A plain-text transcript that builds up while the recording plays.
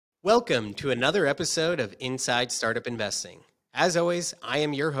Welcome to another episode of Inside Startup Investing. As always, I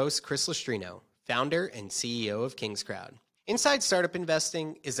am your host, Chris Lustrino, founder and CEO of KingsCrowd. Inside Startup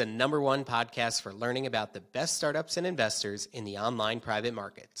Investing is a #1 podcast for learning about the best startups and investors in the online private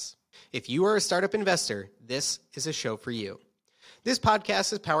markets. If you are a startup investor, this is a show for you. This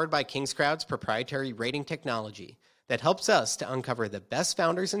podcast is powered by KingsCrowd's proprietary rating technology that helps us to uncover the best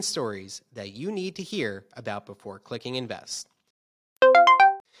founders and stories that you need to hear about before clicking invest.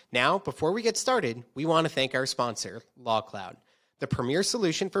 Now, before we get started, we want to thank our sponsor, LawCloud, the premier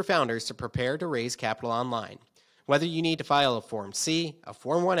solution for founders to prepare to raise capital online. Whether you need to file a Form C, a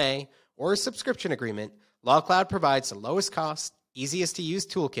Form 1A, or a subscription agreement, LawCloud provides the lowest cost, easiest to use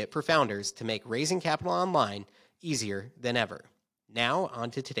toolkit for founders to make raising capital online easier than ever. Now,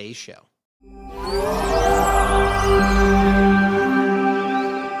 on to today's show.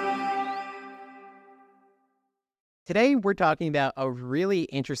 Today, we're talking about a really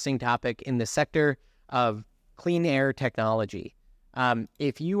interesting topic in the sector of clean air technology.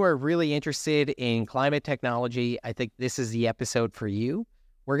 If you are really interested in climate technology, I think this is the episode for you.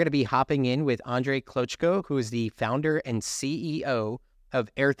 We're going to be hopping in with Andrei Klochko, who is the founder and CEO of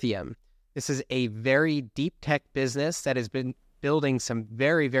Airthium. This is a very deep tech business that has been building some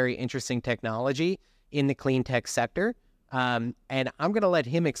very, very interesting technology in the clean tech sector. And I'm going to let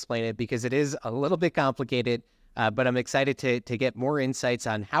him explain it because it is a little bit complicated. But I'm excited to get more insights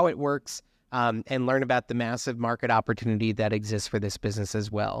on how it works and learn about the massive market opportunity that exists for this business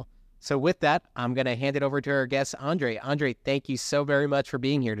as well. So with that, I'm going to hand it over to our guest, Andrei. Andrei, thank you so very much for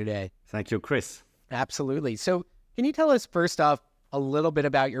being here today. Thank you, Chris. Absolutely. So can you tell us first off a little bit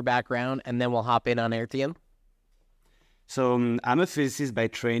about your background, and then we'll hop in on Airthium? So I'm a physicist by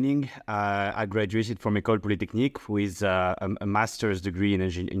training. I graduated from Ecole Polytechnique with a master's degree in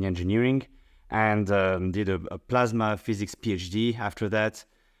engineering. And did a plasma physics PhD after that.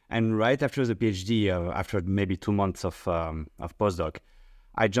 And right after the PhD, after maybe 2 months of postdoc,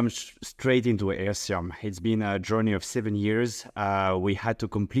 I jumped straight into Airthium. It's been a journey of 7 years. We had to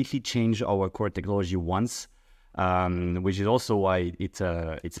completely change our core technology once, which is also why it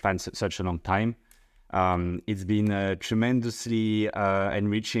spanned such a long time. It's been tremendously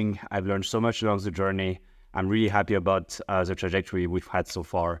enriching. I've learned so much along the journey. I'm really happy about the trajectory we've had so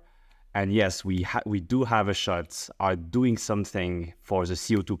far. And yes, we do have a shot at doing something for the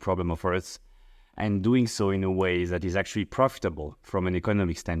CO2 problem of Earth, and doing so in a way that is actually profitable from an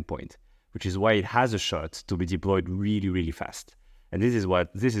economic standpoint, which is why it has a shot to be deployed really, really fast. And this is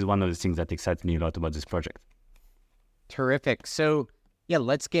one of the things that excites me a lot about this project. Terrific. So yeah,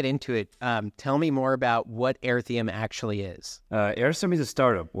 let's get into it. Tell me more about what Airthium actually is. Airthium is a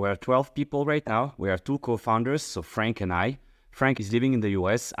startup. We're 12 people right now. We are 2 co-founders, so Frank and I. Frank is living in the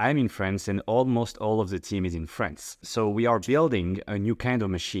US, I'm in France, and almost all of the team is in France. So we are building a new kind of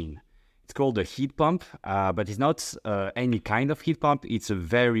machine. It's called a heat pump, but it's not any kind of heat pump. It's a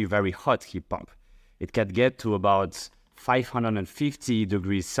very, very hot heat pump. It can get to about 550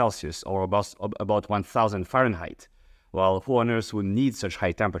 degrees Celsius or about 1000 Fahrenheit. Well, who on earth would need such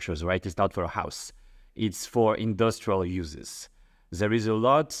high temperatures, right? It's not for a house. It's for industrial uses. There is a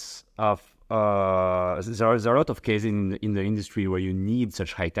lot of there are a lot of cases in the industry where you need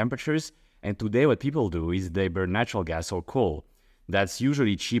such high temperatures, and today what people do is they burn natural gas or coal. That's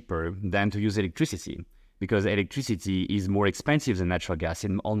usually cheaper than to use electricity, because electricity is more expensive than natural gas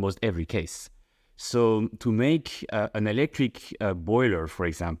in almost every case. So to make an electric boiler, for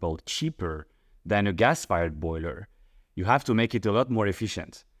example, cheaper than a gas-fired boiler, you have to make it a lot more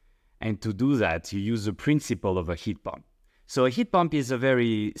efficient. And to do that, you use the principle of a heat pump. So a heat pump is a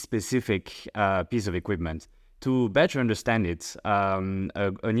very specific piece of equipment. To better understand it, an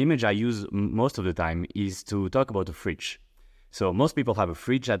image I use most of the time is to talk about a fridge. So most people have a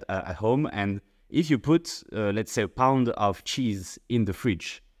fridge at home, and if you put, let's say, a pound of cheese in the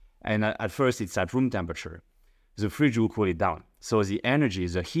fridge, and at first it's at room temperature, the fridge will cool it down. So the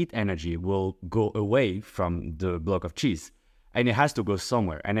heat energy will go away from the block of cheese, and it has to go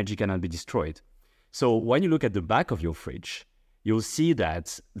somewhere. Energy cannot be destroyed. So when you look at the back of your fridge, you'll see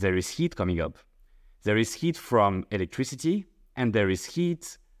that there is heat coming up. There is heat from electricity, and there is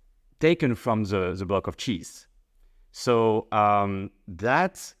heat taken from the block of cheese. So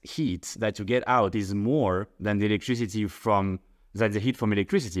that heat that you get out is more than the heat from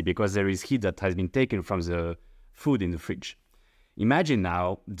electricity, because there is heat that has been taken from the food in the fridge. Imagine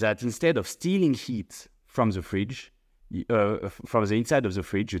now that instead of stealing heat from the fridge, from the inside of the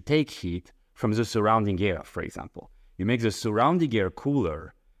fridge, you take heat from the surrounding air, for example. You make the surrounding air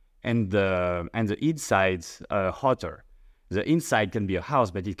cooler and the inside hotter. The inside can be a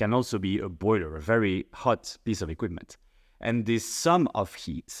house, but it can also be a boiler, a very hot piece of equipment. And this sum of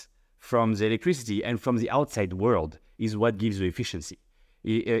heat from the electricity and from the outside world is what gives you efficiency.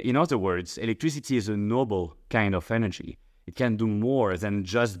 In other words, electricity is a noble kind of energy. It can do more than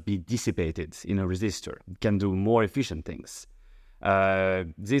just be dissipated in a resistor. It can do more efficient things.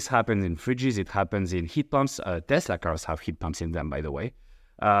 This happens in fridges. It happens in heat pumps. Tesla cars have heat pumps in them, by the way.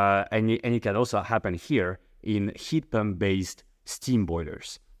 And it can also happen here in heat pump-based steam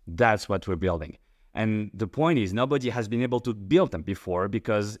boilers. That's what we're building. And the point is, nobody has been able to build them before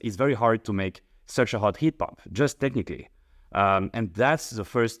because it's very hard to make such a hot heat pump, just technically. And that's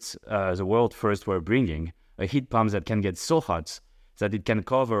the world first we're bringing, a heat pump that can get so hot that it can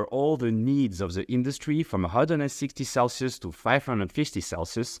cover all the needs of the industry from 160 Celsius to 550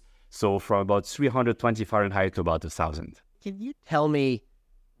 Celsius, so from about 320 Fahrenheit to about 1,000. Can you tell me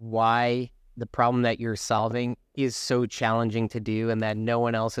why the problem that you're solving is so challenging to do and that no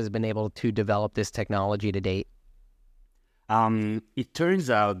one else has been able to develop this technology to date? It turns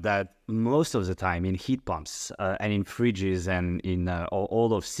out that most of the time in heat pumps and in fridges and in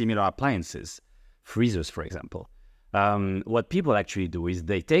all of similar appliances, freezers, for example, what people actually do is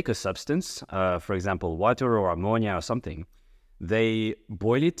they take a substance, for example, water or ammonia or something, they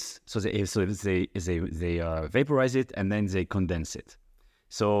boil it, so they vaporize it, and then they condense it.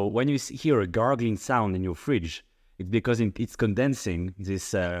 So when you hear a gargling sound in your fridge, it's because it's condensing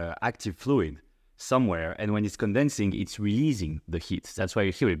this active fluid somewhere, and when it's condensing, it's releasing the heat. That's why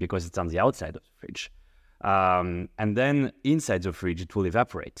you hear it, because it's on the outside of the fridge. And then inside the fridge, it will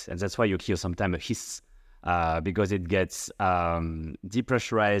evaporate, and that's why you hear sometimes a hiss, because it gets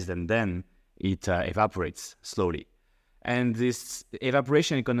depressurized and then it evaporates slowly. And this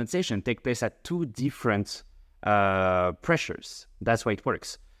evaporation and condensation take place at two different pressures. That's why it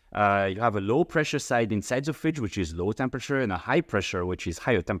works. You have a low pressure side inside the fridge, which is low temperature, and a high pressure, which is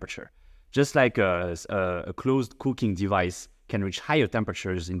higher temperature. Just like a closed cooking device can reach higher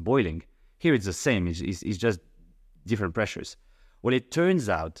temperatures in boiling, here it's the same. It's just different pressures. Well, it turns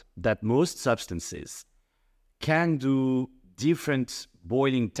out that most substances can do different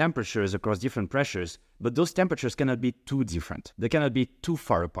boiling temperatures across different pressures, but those temperatures cannot be too different. They cannot be too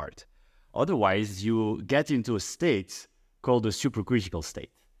far apart. Otherwise, you get into a state called a supercritical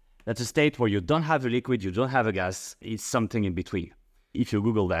state. That's a state where you don't have a liquid, you don't have a gas, it's something in between. If you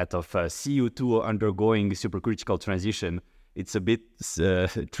Google that of CO2 undergoing supercritical transition, it's a bit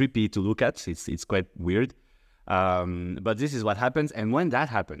trippy to look at. It's quite weird. But this is what happens. And when that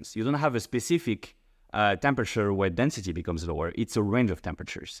happens, you don't have a specific temperature where density becomes lower. It's a range of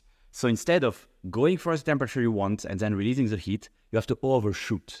temperatures. So instead of going for the temperature you want and then releasing the heat, you have to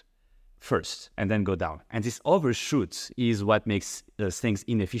overshoot first and then go down. And this overshoot is what makes things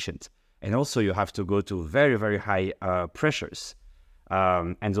inefficient. And also you have to go to very, very high pressures.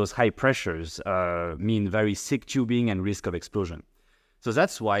 And those high pressures mean very thick tubing and risk of explosion. So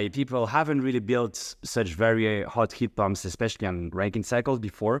that's why people haven't really built such very hot heat pumps, especially on Rankine cycles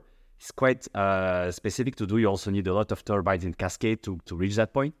before. It's quite specific to do. You also need a lot of turbines in cascade to reach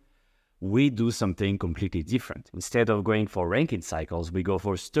that point. We do something completely different. Instead of going for Rankine cycles, we go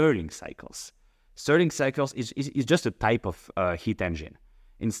for Stirling cycles. Stirling cycles is just a type of heat engine.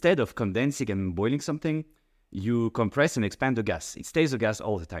 Instead of condensing and boiling something, you compress and expand the gas. It stays a gas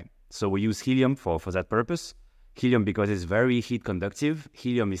all the time. So we use helium for that purpose. Helium because it's very heat conductive.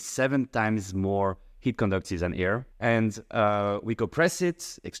 Helium is 7 times more heat conductive than air. And we compress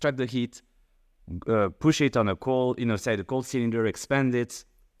it, extract the heat, push it on a coal, inside a cold cylinder, expand it,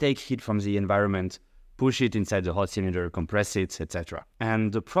 take heat from the environment, push it inside the hot cylinder, compress it, etc.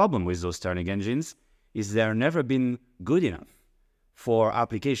 And the problem with those Stirling engines is they've never been good enough for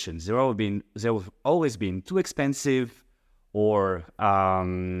applications. They've always been too expensive or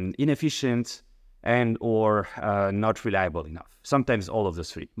inefficient and or not reliable enough. Sometimes all of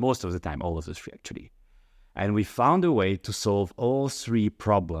those three. Most of the time, all of those three, actually. And we found a way to solve all three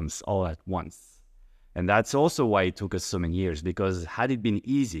problems all at once. And that's also why it took us so many years, because had it been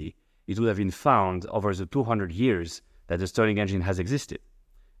easy, it would have been found over the 200 years that the Stirling engine has existed.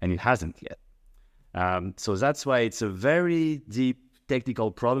 And it hasn't yet. So that's why it's a very deep technical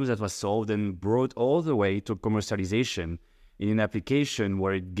problem that was solved and brought all the way to commercialization in an application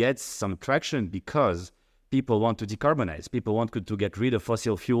where it gets some traction because people want to decarbonize. People want to get rid of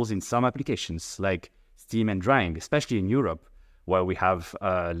fossil fuels in some applications like steam and drying, especially in Europe, where we have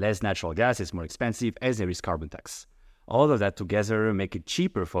less natural gas, it's more expensive, as there is carbon tax. All of that together make it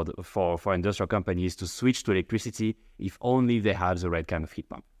cheaper for industrial companies to switch to electricity if only they have the right kind of heat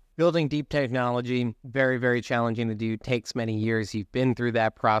pump. Building deep technology, very, very challenging to do, takes many years. You've been through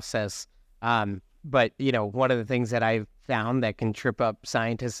that process. But, one of the things that I've found that can trip up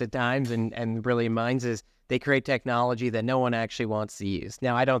scientists at times and really minds is they create technology that no one actually wants to use.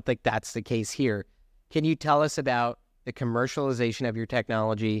 Now, I don't think that's the case here. Can you tell us about the commercialization of your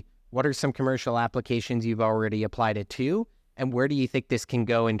technology? What are some commercial applications you've already applied it to? And where do you think this can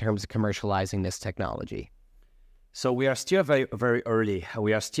go in terms of commercializing this technology? So we are still very, very early.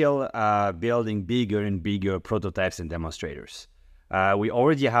 We are still building bigger and bigger prototypes and demonstrators. We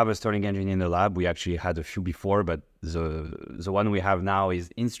already have a Stirling engine in the lab. We actually had a few before, but the one we have now is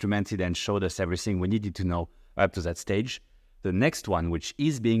instrumented and showed us everything we needed to know up to that stage. The next one, which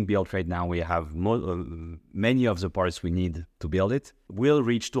is being built right now, we have many of the parts we need to build it, will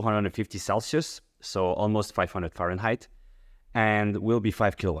reach 250 Celsius, so almost 500 Fahrenheit, and will be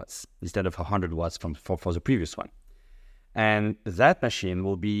 5 kilowatts instead of 100 watts for the previous one. And that machine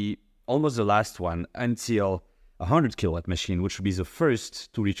will be almost the last one until a 100 kilowatt machine, which will be the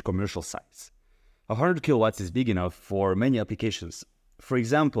first to reach commercial size. 100 kilowatts is big enough for many applications. For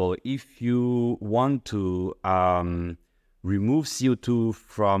example, if you want to remove CO2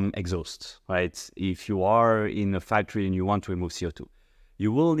 from exhaust, right? If you are in a factory and you want to remove CO2,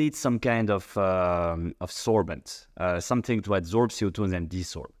 you will need some kind of sorbent, something to absorb CO2 and then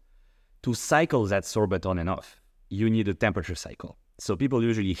desorb. To cycle that sorbent on and off, you need a temperature cycle. So people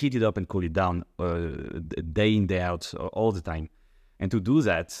usually heat it up and cool it down day in, day out, all the time. And to do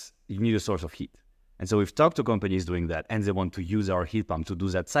that, you need a source of heat. And so we've talked to companies doing that, and they want to use our heat pump to do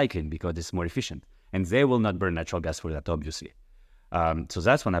that cycling because it's more efficient. And they will not burn natural gas for that, obviously. So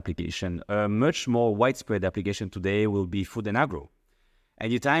that's one application. A much more widespread application today will be food and agro.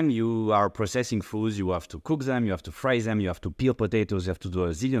 Anytime you are processing foods, you have to cook them, you have to fry them, you have to peel potatoes, you have to do a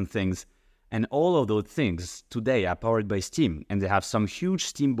zillion things. And all of those things today are powered by steam, and they have some huge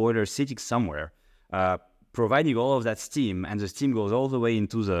steam boiler sitting somewhere, providing all of that steam, and the steam goes all the way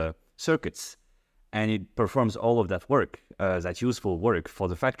into the circuits, and it performs all of that work, that useful work for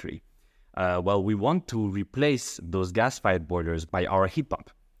the factory. Well, we want to replace those gas-fired boilers by our heat pump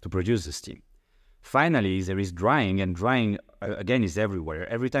to produce the steam. Finally, there is drying, and drying, again, is everywhere.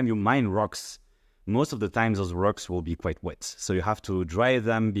 Every time you mine rocks, most of the time those rocks will be quite wet. So you have to dry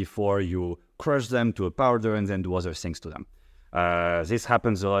them before you crush them to a powder and then do other things to them. This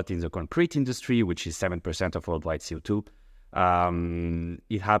happens a lot in the concrete industry, which is 7% of worldwide CO2.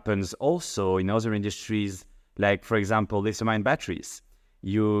 It happens also in other industries, like, for example, lithium-ion batteries.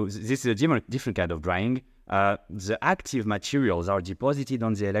 This is a different kind of drying. The active materials are deposited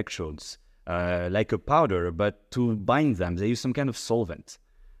on the electrodes like a powder, but to bind them, they use some kind of solvent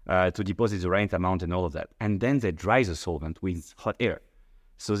to deposit the right amount and all of that. And then they dry the solvent with hot air.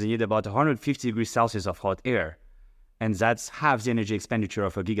 So they need about 150 degrees Celsius of hot air. And that's half the energy expenditure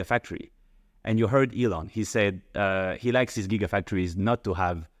of a gigafactory. And you heard Elon. He said he likes his gigafactories not to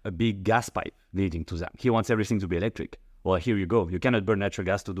have a big gas pipe leading to them. He wants everything to be electric. Well, here you go. You cannot burn natural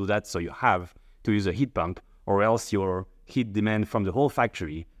gas to do that, so you have to use a heat pump, or else your heat demand from the whole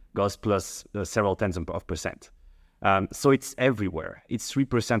factory goes plus several tens of percent. So it's everywhere. It's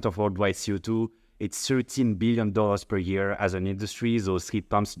 3% of worldwide CO2. It's $13 billion per year as an industry, those heat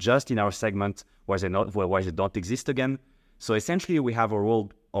pumps just in our segment where they don't exist again. So essentially we have our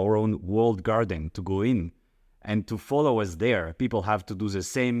own walled garden to go in, and to follow us there, people have to do the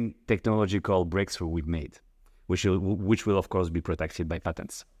same technological breakthrough we've made, which will of course be protected by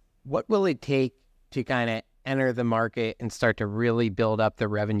patents. What will it take to kind of enter the market and start to really build up the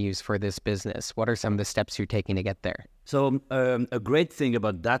revenues for this business? What are some of the steps you're taking to get there? So a great thing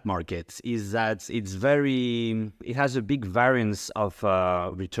about that market is that it has a big variance of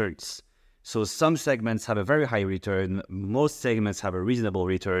returns. So some segments have a very high return, most segments have a reasonable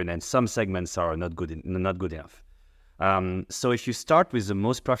return, and some segments are not good enough. So if you start with the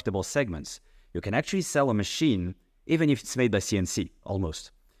most profitable segments, you can actually sell a machine even if it's made by CNC,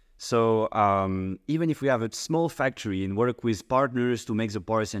 almost. So even if we have a small factory and work with partners to make the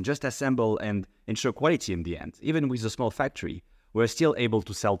parts and just assemble and ensure quality in the end, even with a small factory, we're still able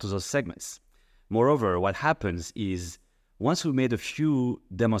to sell to those segments. Moreover, what happens is once we made a few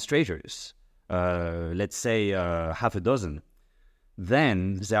demonstrators, let's say half a dozen,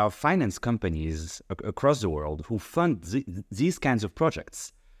 then there are finance companies across the world who fund these kinds of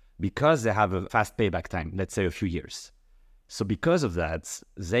projects because they have a fast payback time, let's say a few years. So because of that,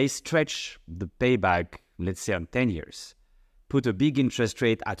 they stretch the payback, let's say on 10 years, put a big interest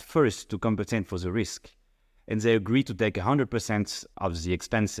rate at first to compensate for the risk, and they agree to take 100% of the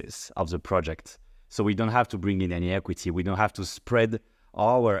expenses of the project. So we don't have to bring in any equity. We don't have to spread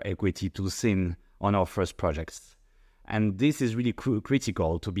our equity too thin on our first projects. And this is really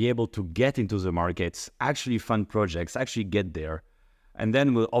critical to be able to get into the markets, actually fund projects, actually get there. And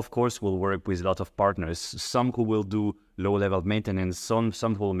then we'll work with a lot of partners, some who will do low-level maintenance, some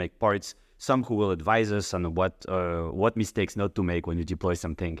who will make parts, some who will advise us on what mistakes not to make when you deploy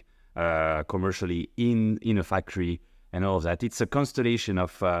something commercially in a factory and all of that. It's a constellation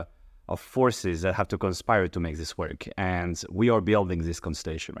of forces that have to conspire to make this work, and we are building this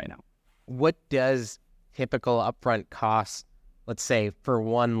constellation right now. What does typical upfront costs, let's say, for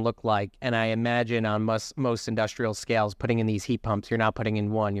one look like? And I imagine on most industrial scales, putting in these heat pumps, you're not putting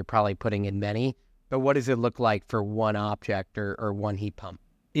in one, you're probably putting in many. But what does it look like for one object or one heat pump?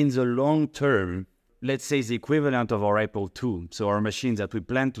 In the long term, let's say the equivalent of our Apple II, so our machines that we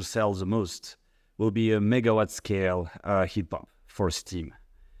plan to sell the most, will be a megawatt scale heat pump for steam.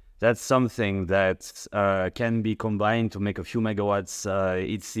 That's something that can be combined to make a few megawatts.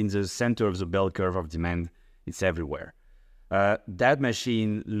 It's in the center of the bell curve of demand. It's everywhere. That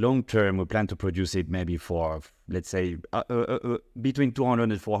machine, long term, we plan to produce it maybe for, let's say, between $200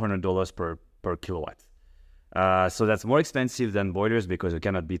 and $400 per kilowatt. So that's more expensive than boilers because you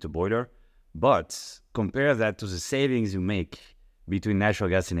cannot beat a boiler. But compare that to the savings you make between natural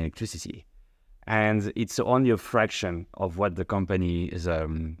gas and electricity. And it's only a fraction of what the company,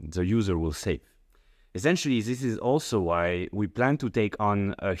 the user, will save. Essentially, this is also why we plan to take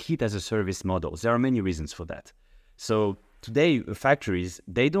on a heat-as-a-service model. There are many reasons for that. So today, factories,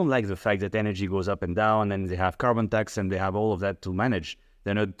 they don't like the fact that energy goes up and down, and they have carbon tax, and they have all of that to manage.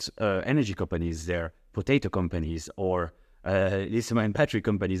 They're not energy companies, they're potato companies or lithium-ion battery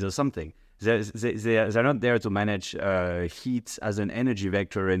companies or something. They're not there to manage heat as an energy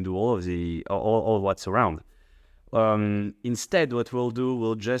vector and do all of all what's around. Instead, what we'll do,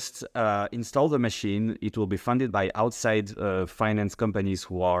 we'll just install the machine. It will be funded by outside finance companies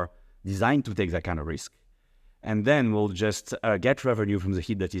who are designed to take that kind of risk. And then we'll just get revenue from the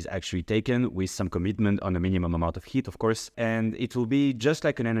heat that is actually taken with some commitment on a minimum amount of heat, of course. And it will be just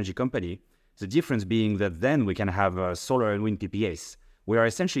like an energy company. The difference being that then we can have solar and wind PPAs. We are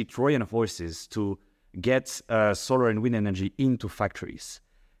essentially Trojan horses to get solar and wind energy into factories.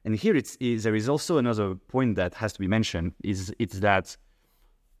 And here there is also another point that has to be mentioned, it's that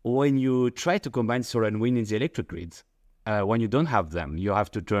when you try to combine solar and wind in the electric grid, when you don't have them, you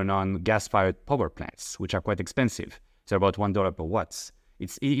have to turn on gas-fired power plants, which are quite expensive. They're about $1 per watt.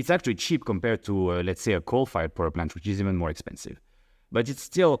 It's actually cheap compared to, let's say, a coal-fired power plant, which is even more expensive. But it's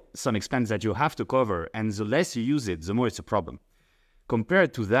still some expense that you have to cover, and the less you use it, the more it's a problem.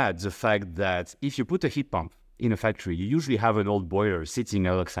 Compared to that, the fact that if you put a heat pump in a factory, you usually have an old boiler sitting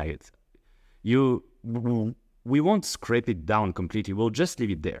outside. We won't scrape it down completely, we'll just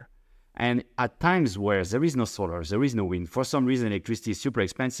leave it there. And at times where there is no solar, there is no wind, for some reason electricity is super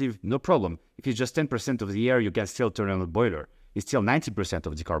expensive, no problem. If it's just 10% of the year, you can still turn on the boiler. It's still 90%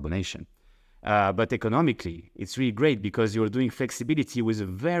 of decarbonation. But economically, it's really great because you're doing flexibility with a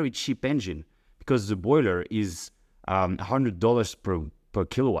very cheap engine because the boiler is $100 per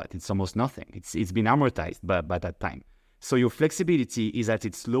kilowatt. It's almost nothing. It's been amortized by that time. So your flexibility is at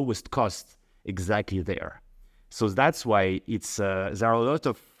its lowest cost exactly there. So that's why there are a lot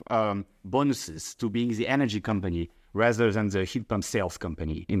of bonuses to being the energy company rather than the heat pump sales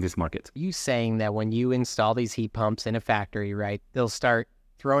company in this market. You saying that when you install these heat pumps in a factory, right, they'll start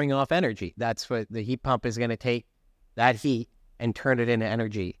throwing off energy. That's what the heat pump is going to take, that heat, and turn it into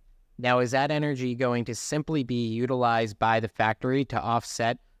energy. Now, is that energy going to simply be utilized by the factory to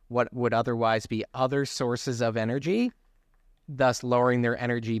offset what would otherwise be other sources of energy, thus lowering their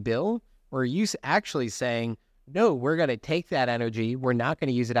energy bill? Or are you actually saying, no, we're going to take that energy, we're not going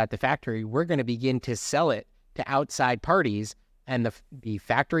to use it at the factory, we're going to begin to sell it to outside parties, and the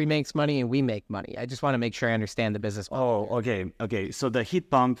factory makes money and we make money? I just want to make sure I understand the business model. Oh, okay. So the heat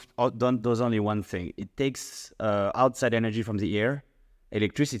pump does only one thing. It takes outside energy from the air,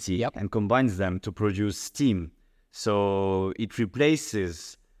 electricity, Yep. and combines them to produce steam. So it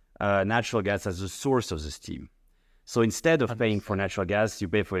replaces natural gas as the source of the steam. So instead of paying for natural gas, you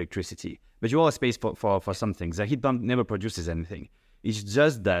pay for electricity. But you always pay for something. The heat pump never produces anything. It's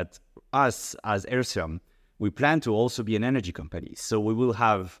just that us, as Airthium, we plan to also be an energy company. So we will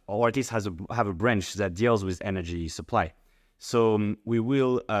have, or at least have a branch that deals with energy supply. So we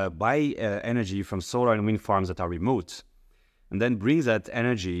will buy energy from solar and wind farms that are remote, and then bring that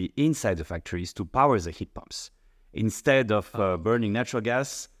energy inside the factories to power the heat pumps. Instead of burning natural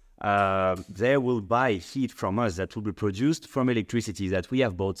gas, they will buy heat from us that will be produced from electricity that we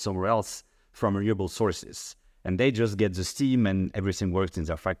have bought somewhere else from renewable sources. And they just get the steam and everything works in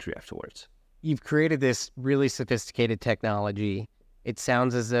their factory afterwards. You've created this really sophisticated technology. It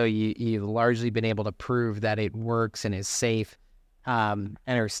sounds as though you've largely been able to prove that it works and is safe, and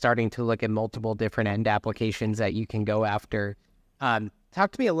are starting to look at multiple different end applications that you can go after.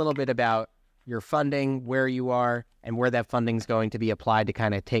 Talk to me a little bit about your funding, where you are, and where that funding is going to be applied to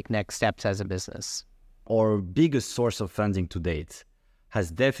kind of take next steps as a business? Our biggest source of funding to date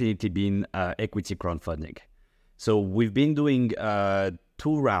has definitely been equity crowdfunding. So we've been doing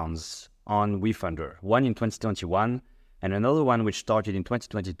 2 rounds on WeFunder, one in 2021 and another one which started in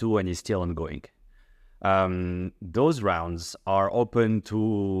 2022 and is still ongoing. Those rounds are open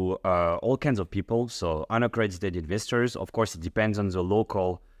to all kinds of people, so unaccredited investors. Of course, it depends on the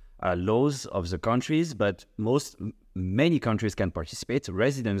local laws of the countries, but many countries can participate.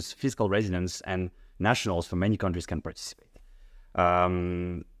 Residents, fiscal residents, and nationals from many countries can participate.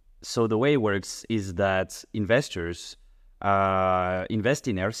 So the way it works is that investors invest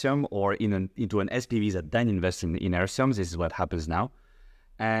in Airthium or into an SPV that then invests in Airthium. This is what happens now.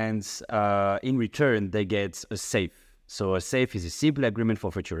 And in return, they get a SAFE. So a SAFE is a simple agreement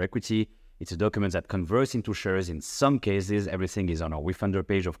for future equity. It's a document that converts into shares. In some cases, everything is on our WeFunder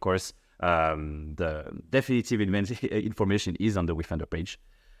page, of course. The definitive information is on the WeFunder page.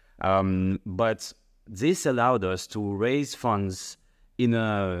 But this allowed us to raise funds in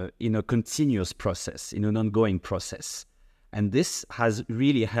a continuous process, in an ongoing process. And this has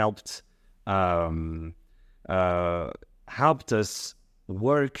really helped us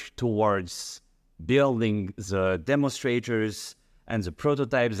work towards building the demonstrators and the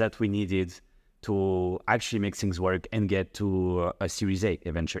prototypes that we needed to actually make things work and get to a Series A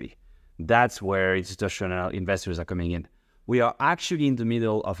eventually. That's where institutional investors are coming in. We are actually in the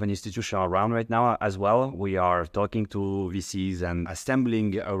middle of an institutional round right now as well. We are talking to VCs and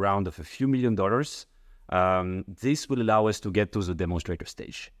assembling a round of a few $1 million. This will allow us to get to the demonstrator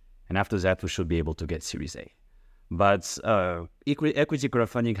stage. And after that, we should be able to get Series A. But equity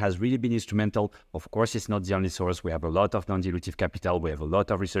crowdfunding has really been instrumental. Of course, it's not the only source. We have a lot of non-dilutive capital. We have a lot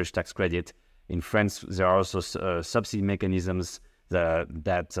of research tax credit. In France, there are also subsidy mechanisms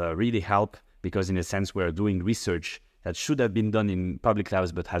that really help, because in a sense, we're doing research that should have been done in public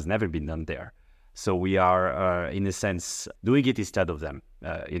labs but has never been done there. So we are, in a sense, doing it instead of them,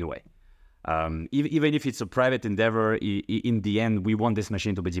 in a way. Even if it's a private endeavor, in the end, we want this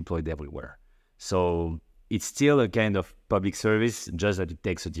machine to be deployed everywhere. So it's still a kind of public service, just that it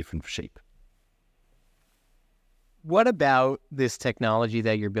takes a different shape. What about this technology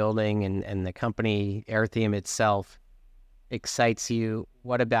that you're building and the company Airthium itself excites you?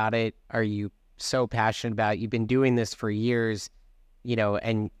 What about it are you so passionate about? You've been doing this for years,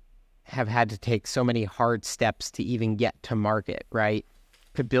 and have had to take so many hard steps to even get to market, right?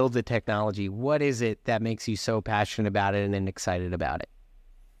 To build the technology. What is it that makes you so passionate about it and excited about it?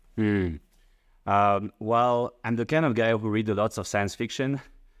 Well, I'm the kind of guy who reads lots of science fiction.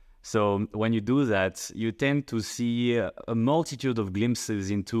 So when you do that, you tend to see a multitude of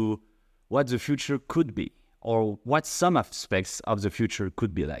glimpses into what the future could be, or what some aspects of the future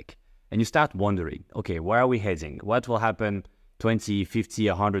could be like. And you start wondering, okay, where are we heading? What will happen 20, 50,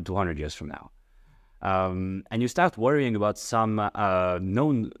 100, 200 years from now? And you start worrying about some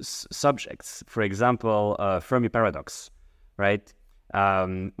known subjects. For example, Fermi paradox, right?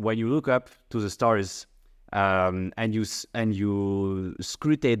 When you look up to the stars and you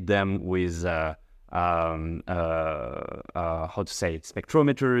scrutate them with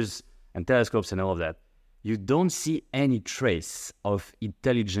spectrometers and telescopes and all of that, you don't see any trace of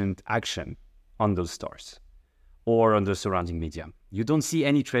intelligent action on those stars or on the surrounding medium. You don't see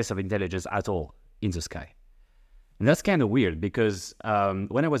any trace of intelligence at all in the sky. And that's kind of weird, because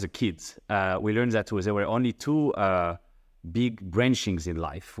when I was a kid, we learned that there were only 2 big branchings in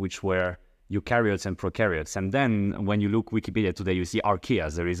life, which were eukaryotes and prokaryotes. And then when you look Wikipedia today, you see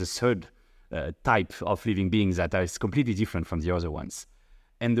archaeas. There is a third type of living beings that is completely different from the other ones.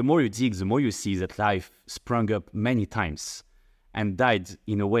 And the more you dig, the more you see that life sprung up many times and died,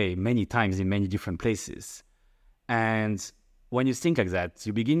 in a way, many times in many different places. And when you think like that,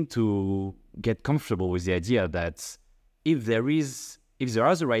 you begin to get comfortable with the idea that if there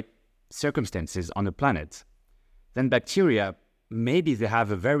are the right circumstances on a planet, then bacteria, maybe they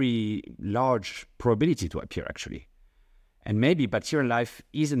have a very large probability to appear, actually. And maybe bacterial life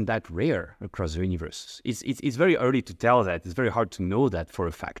isn't that rare across the universe. It's very early to tell that. It's very hard to know that for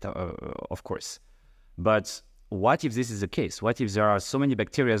a fact, of course. But what if this is the case? What if there are so many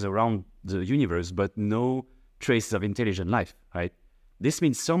bacteria around the universe, but no traces of intelligent life, right? This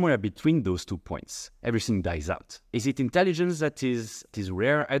means somewhere between those 2 points, everything dies out. Is it intelligence that is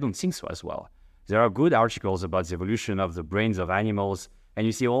rare? I don't think so as well. There are good articles about the evolution of the brains of animals, and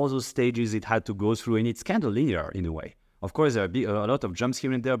you see all those stages it had to go through, and it's kind of linear in a way. Of course, there are a lot of jumps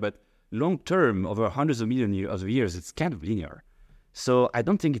here and there, but long-term, over hundreds of millions of years, it's kind of linear. So I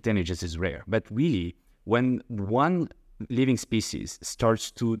don't think intelligence is rare. But really, when one living species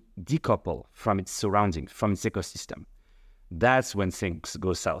starts to decouple from its surroundings, from its ecosystem, that's when things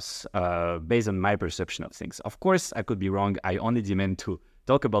go south, based on my perception of things. Of course, I could be wrong. I only demand to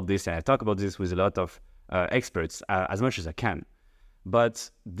talk about this, and I talk about this with a lot of experts as much as I can. But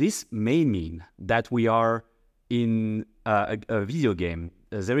this may mean that we are in a video game.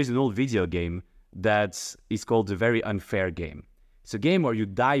 There is an old video game that is called The Very Unfair Game. It's a game where you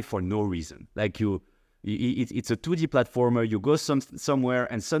die for no reason. Like it's a 2D platformer. You go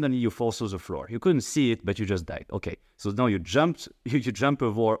somewhere and suddenly you fall to the floor. You couldn't see it, but you just died. Okay, so now you jump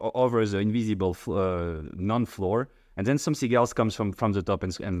over the invisible non-floor, and then something else comes from the top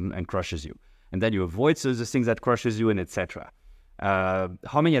and crushes you. And then you avoid the things that crushes you, and etc.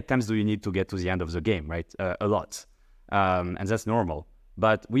 How many attempts do you need to get to the end of the game, right? A lot. And that's normal.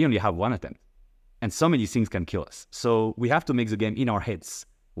 But we only have one attempt. And so many things can kill us. So we have to make the game in our heads.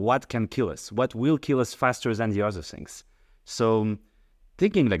 What can kill us? What will kill us faster than the other things? So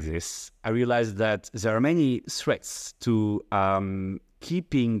thinking like this, I realized that there are many threats to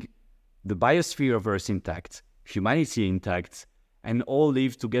keeping the biosphere of Earth intact, humanity intact, and all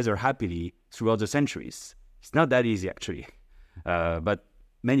live together happily throughout the centuries. It's not that easy, actually. But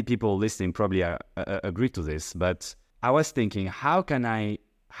many people listening probably agree to this. But I was thinking, how can I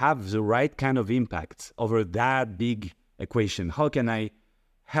have the right kind of impact over that big equation? How can I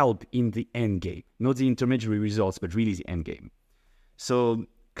help in the end game? Not the intermediary results, but really the end game. So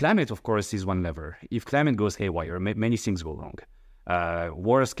climate, of course, is one lever. If climate goes haywire, many things go wrong.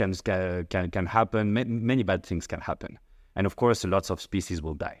 Wars can happen. Many bad things can happen. And of course, lots of species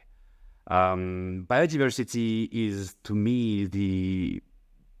will die. Biodiversity is, to me,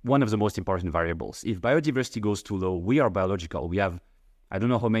 one of the most important variables. If biodiversity goes too low, we are biological. We have, I don't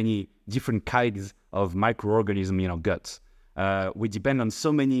know how many different kinds of microorganisms in our guts. We depend on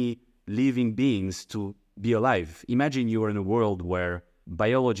so many living beings to be alive. Imagine you are in a world where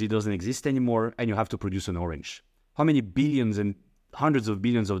biology doesn't exist anymore and you have to produce an orange. How many billions and hundreds of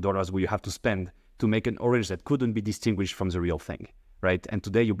billions of dollars will you have to spend to make an orange that couldn't be distinguished from the real thing, right? And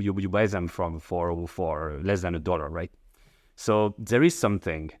today you buy them for less than $1, right? So there is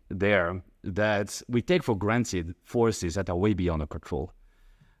something there that we take for granted, forces that are way beyond our control.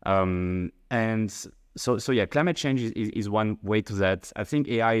 So yeah, climate change is one way to that. I think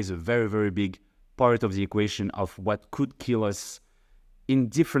AI is a very, very big part of the equation of what could kill us in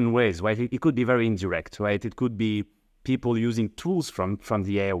different ways, right? It could be very indirect, right? It could be people using tools from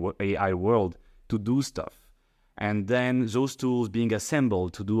the AI world to do stuff. And then those tools being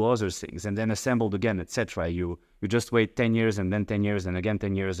assembled to do other things, and then assembled again, etc. You just wait 10 years, and then 10 years, and again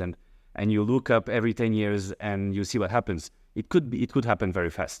 10 years, and you look up every 10 years, and you see what happens. It could happen very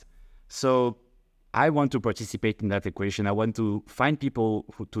fast. So I want to participate in that equation. I want to find people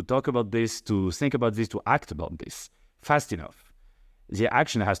to talk about this, to think about this, to act about this fast enough. The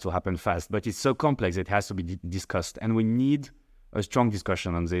action has to happen fast, but it's so complex it has to be discussed, and we need a strong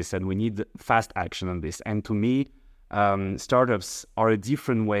discussion on this, and we need fast action on this. And to me, startups are a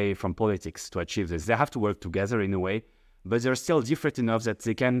different way from politics to achieve this. They have to work together in a way, but they're still different enough that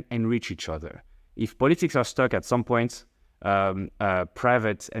they can enrich each other. If politics are stuck at some point,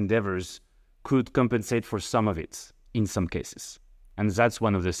 private endeavors could compensate for some of it in some cases. And that's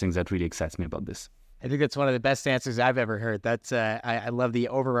one of the things that really excites me about this. I think that's one of the best answers I've ever heard. That's I love the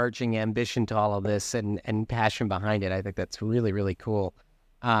overarching ambition to all of this and passion behind it. I think that's really, really cool.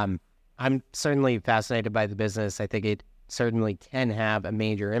 I'm certainly fascinated by the business. I think it certainly can have a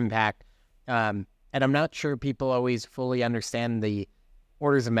major impact. And I'm not sure people always fully understand the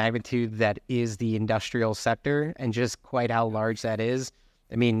orders of magnitude that is the industrial sector and just quite how large that is.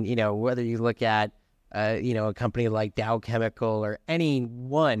 I mean, whether you look at a company like Dow Chemical or any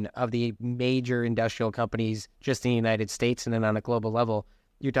one of the major industrial companies just in the United States and then on a global level,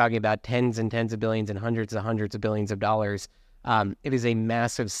 you're talking about tens and tens of billions and hundreds of billions of dollars. It is a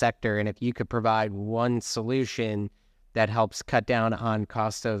massive sector. And if you could provide one solution that helps cut down on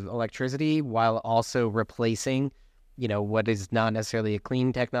cost of electricity while also replacing, what is not necessarily a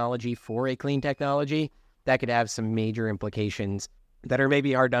clean technology for a clean technology, that could have some major implications that are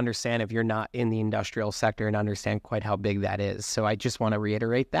maybe hard to understand if you're not in the industrial sector and understand quite how big that is. So I just want to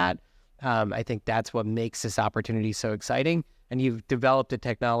reiterate that. I think that's what makes this opportunity so exciting. And you've developed a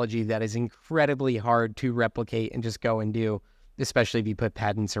technology that is incredibly hard to replicate and just go and do, especially if you put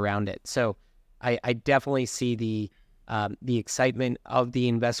patents around it. So I definitely see the excitement of the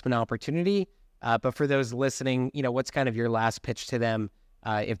investment opportunity. But for those listening, what's kind of your last pitch to them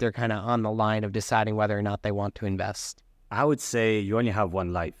if they're kind of on the line of deciding whether or not they want to invest? I would say you only have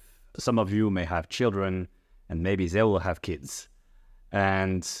one life. Some of you may have children, and maybe they will have kids.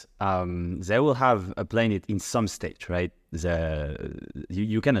 and they will have a planet in some state, right?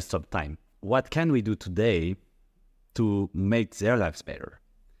 You cannot stop time. What can we do today to make their lives better?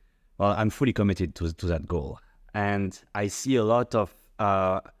 Well, I'm fully committed to that goal. And I see a lot of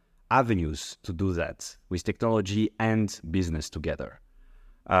avenues to do that with technology and business together.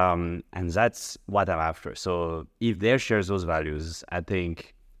 And that's what I'm after. So if they share those values, I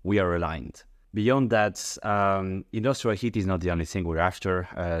think we are aligned. Beyond that, industrial heat is not the only thing we're after.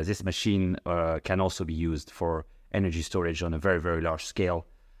 This machine can also be used for energy storage on a very, very large scale,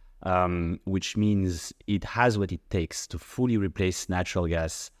 which means it has what it takes to fully replace natural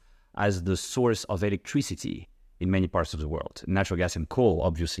gas as the source of electricity in many parts of the world. Natural gas and coal,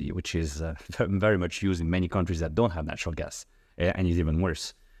 obviously, which is very much used in many countries that don't have natural gas, and is even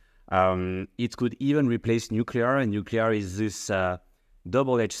worse. It could even replace nuclear, and nuclear is this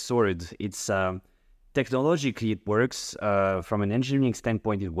double-edged sword. It's technologically it works, from an engineering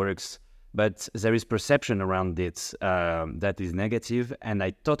standpoint it works, but there is perception around it that is negative, and I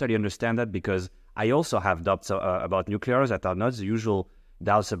totally understand that, because I also have doubts about nuclear that are not the usual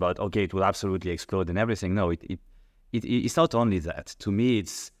doubts about, okay, it will absolutely explode and everything. No, it's not only that. To me,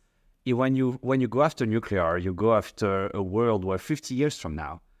 it's when you go after nuclear, you go after a world where 50 years from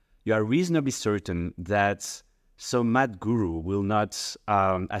now, you are reasonably certain that some mad guru will not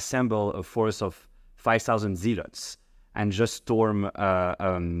assemble a force of 5,000 zealots and just storm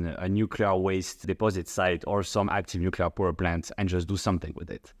a nuclear waste deposit site or some active nuclear power plant and just do something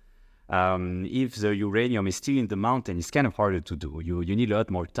with it. If the uranium is still in the mountain, it's kind of harder to do. You need a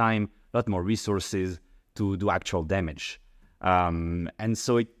lot more time, a lot more resources to do actual damage. And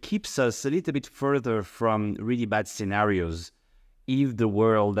so it keeps us a little bit further from really bad scenarios if the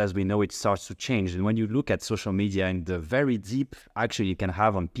world as we know it starts to change. And when you look at social media and the very deep action you can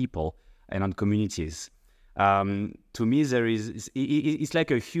have on people and on communities, to me it's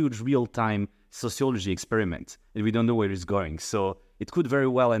like a huge real-time sociology experiment, and we don't know where it's going. So it could very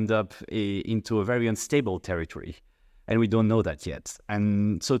well end up into a very unstable territory, and we don't know that yet.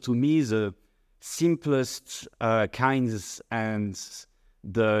 And so to me, the simplest kinds and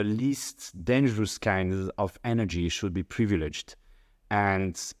the least dangerous kinds of energy should be privileged.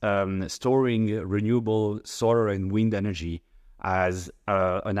 And storing renewable solar and wind energy as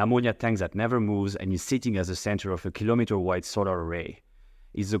an ammonia tank that never moves and is sitting as the center of a kilometer-wide solar array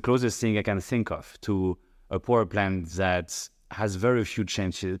is the closest thing I can think of to a power plant that has very few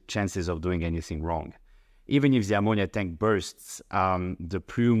chances of doing anything wrong. Even if the ammonia tank bursts, the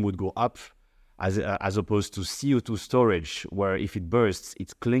plume would go up as opposed to CO2 storage, where if it bursts,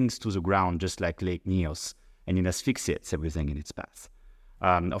 it clings to the ground just like Lake Neos, and it asphyxiates everything in its path.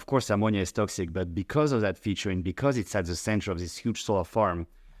 Of course, ammonia is toxic, but because of that feature and because it's at the center of this huge solar farm,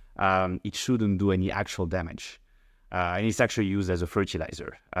 it shouldn't do any actual damage. And it's actually used as a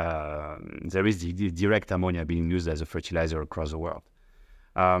fertilizer. There is the direct ammonia being used as a fertilizer across the world.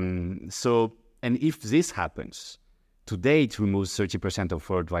 And if this happens, today it removes 30% of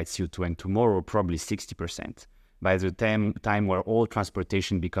worldwide CO2, and tomorrow probably 60%. By the time where all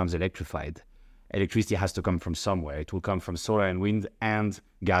transportation becomes electrified, electricity has to come from somewhere. It will come from solar and wind and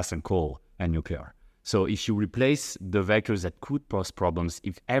gas and coal and nuclear. So if you replace the vectors that could cause problems,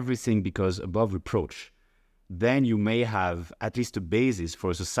 if everything becomes above reproach, then you may have at least a basis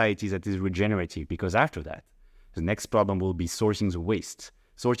for a society that is regenerative, because after that, the next problem will be sourcing the waste,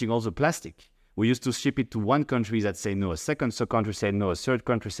 sorting all the plastic. We used to ship it to one country that say no, a second country say no, a third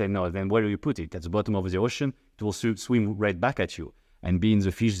country say no, then where do you put it? At the bottom of the ocean, it will swim right back at you and be in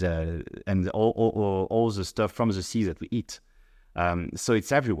the fish and all the stuff from the sea that we eat. So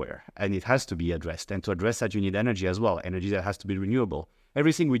it's everywhere, and it has to be addressed. And to address that, you need energy as well, energy that has to be renewable.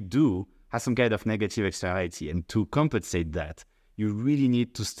 Everything we do has some kind of negative externality, and to compensate that, you really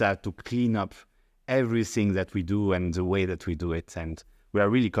need to start to clean up everything that we do and the way that we do it, and we are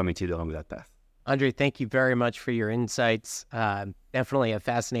really committed along that path. Andrei, thank you very much for your insights. Definitely a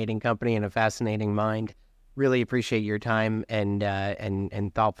fascinating company and a fascinating mind. Really appreciate your time and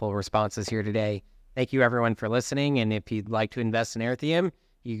thoughtful responses here today. Thank you, everyone, for listening. And if you'd like to invest in Airthium,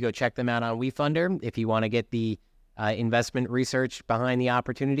 you can go check them out on WeFunder. If you want to get the investment research behind the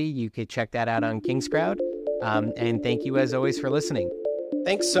opportunity, you could check that out on Kingscrowd. And thank you, as always, for listening.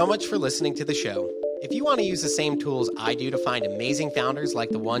 Thanks so much for listening to the show. If you want to use the same tools I do to find amazing founders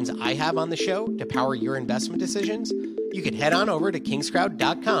like the ones I have on the show to power your investment decisions, you could head on over to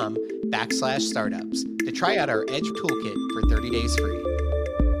kingscrowd.com/startups to try out our Edge Toolkit for 30 days free.